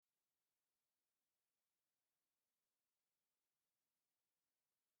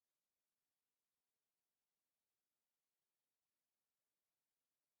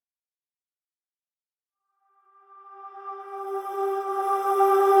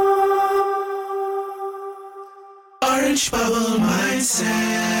Orange Bubble Mindset.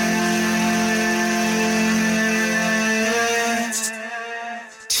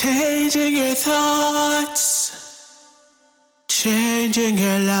 Changing your thoughts, changing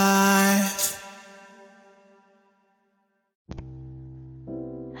your life.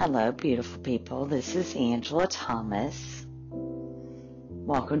 Hello, beautiful people. This is Angela Thomas.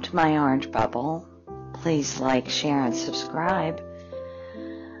 Welcome to my Orange Bubble. Please like, share, and subscribe.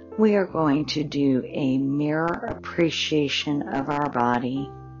 We are going to do a mirror appreciation of our body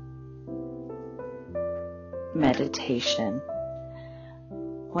meditation.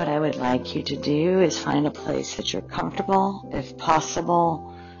 What I would like you to do is find a place that you're comfortable, if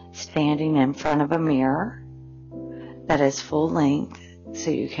possible, standing in front of a mirror that is full length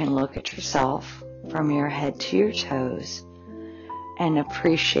so you can look at yourself from your head to your toes and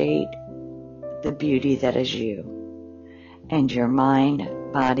appreciate the beauty that is you and your mind,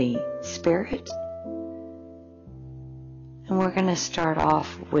 body, spirit. And we're going to start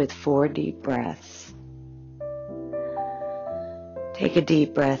off with 4 deep breaths. Take a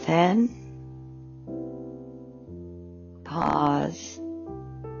deep breath in, pause,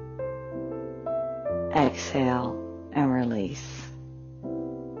 exhale, and release.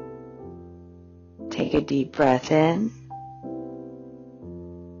 Take a deep breath in,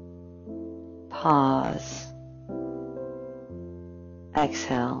 pause,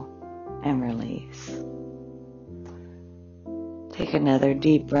 exhale, and release. Take another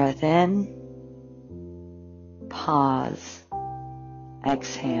deep breath in, pause,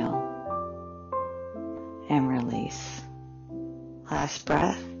 exhale, and release. Last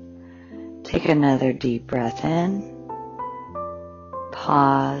breath. Take another deep breath in,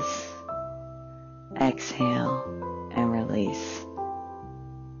 pause, exhale, and release.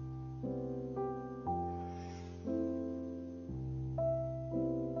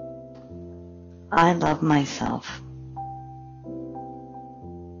 I love myself.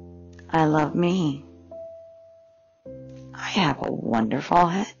 I love me. I have a wonderful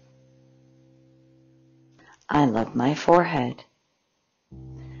head. I love my forehead.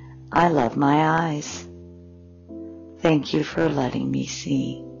 I love my eyes. Thank you for letting me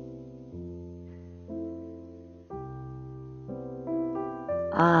see.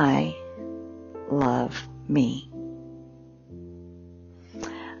 I love me.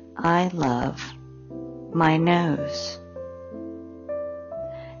 I love my nose.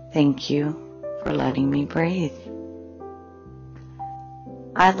 Thank you for letting me breathe.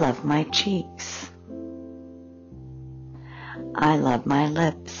 I love my cheeks. I love my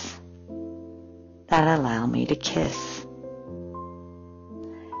lips that allow me to kiss.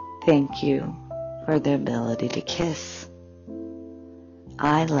 Thank you for the ability to kiss.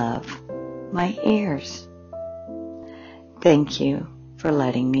 I love my ears. Thank you for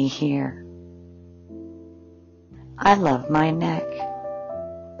letting me hear. I love my neck.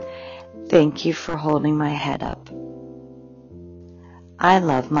 Thank you for holding my head up. I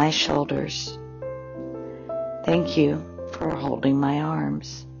love my shoulders. Thank you for holding my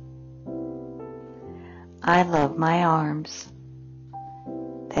arms. I love my arms.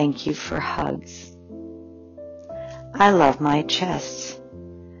 Thank you for hugs. I love my chest.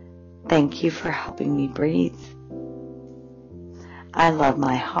 Thank you for helping me breathe. I love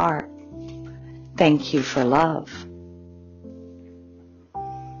my heart. Thank you for love.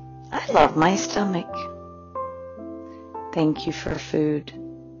 I love my stomach. Thank you for food.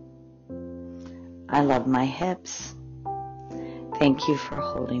 I love my hips. Thank you for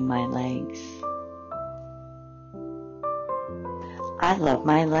holding my legs. I love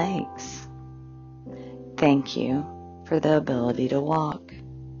my legs. Thank you for the ability to walk.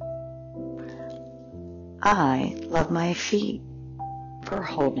 I love my feet for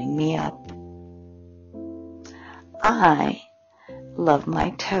holding me up. I love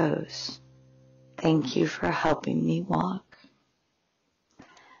my toes. Thank you for helping me walk.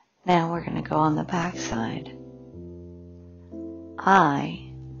 Now we're going to go on the back side.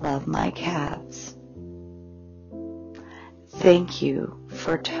 I love my calves. Thank you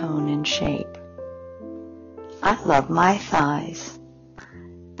for tone and shape. I love my thighs.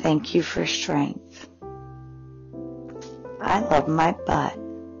 Thank you for strength. I love my butt.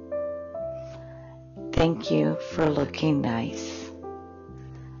 Thank you for looking nice.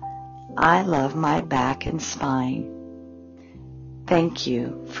 I love my back and spine. Thank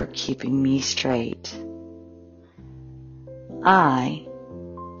you for keeping me straight. I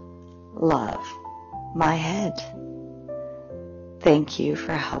love my head. Thank you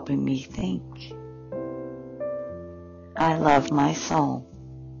for helping me think. I love my soul.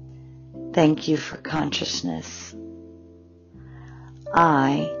 Thank you for consciousness.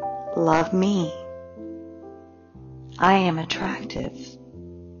 I love me. I am attractive.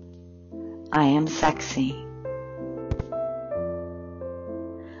 I am sexy.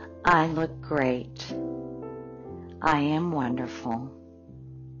 I look great. I am wonderful.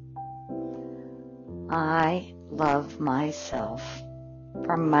 I love myself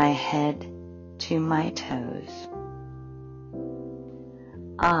from my head to my toes.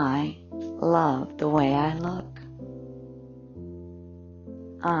 I love the way I look.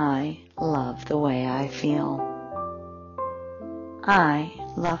 I love the way I feel. I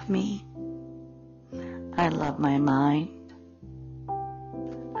love me. I love my mind.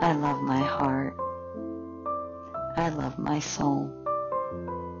 I love my heart. I love my soul.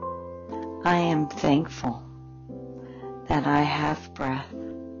 I am thankful that I have breath.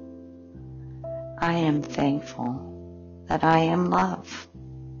 I am thankful that I am love.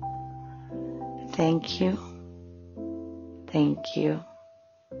 Thank you. Thank you.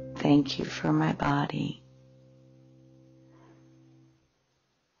 Thank you for my body.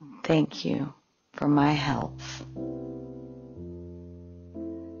 Thank you for my health.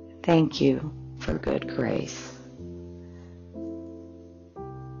 Thank you for good grace.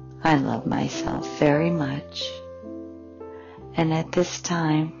 I love myself very much. And at this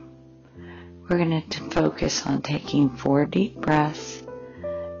time, we're going to focus on taking 4 deep breaths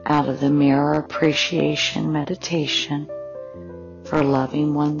out of the mirror appreciation meditation for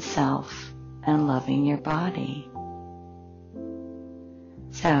loving oneself and loving your body.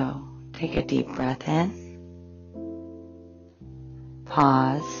 So, take a deep breath in,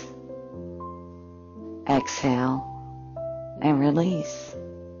 pause, exhale, and release.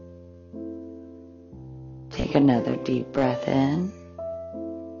 Take another deep breath in,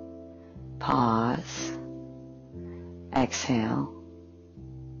 pause, exhale,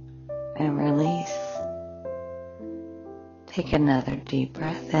 and release. Take another deep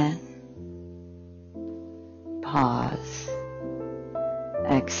breath in, pause,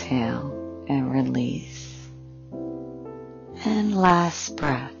 exhale, and release. And last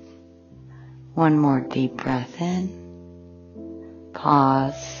breath. One more deep breath in,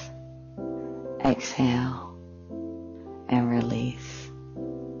 pause, exhale, and release.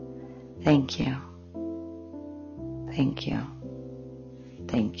 Thank you. Thank you.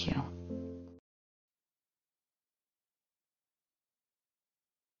 Thank you.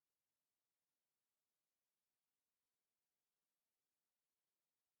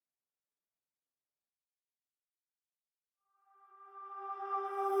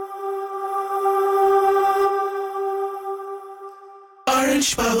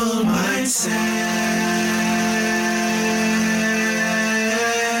 Orange bubble mindset.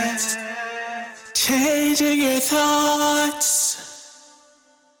 Changing your thoughts,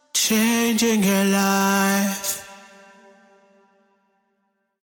 changing your life.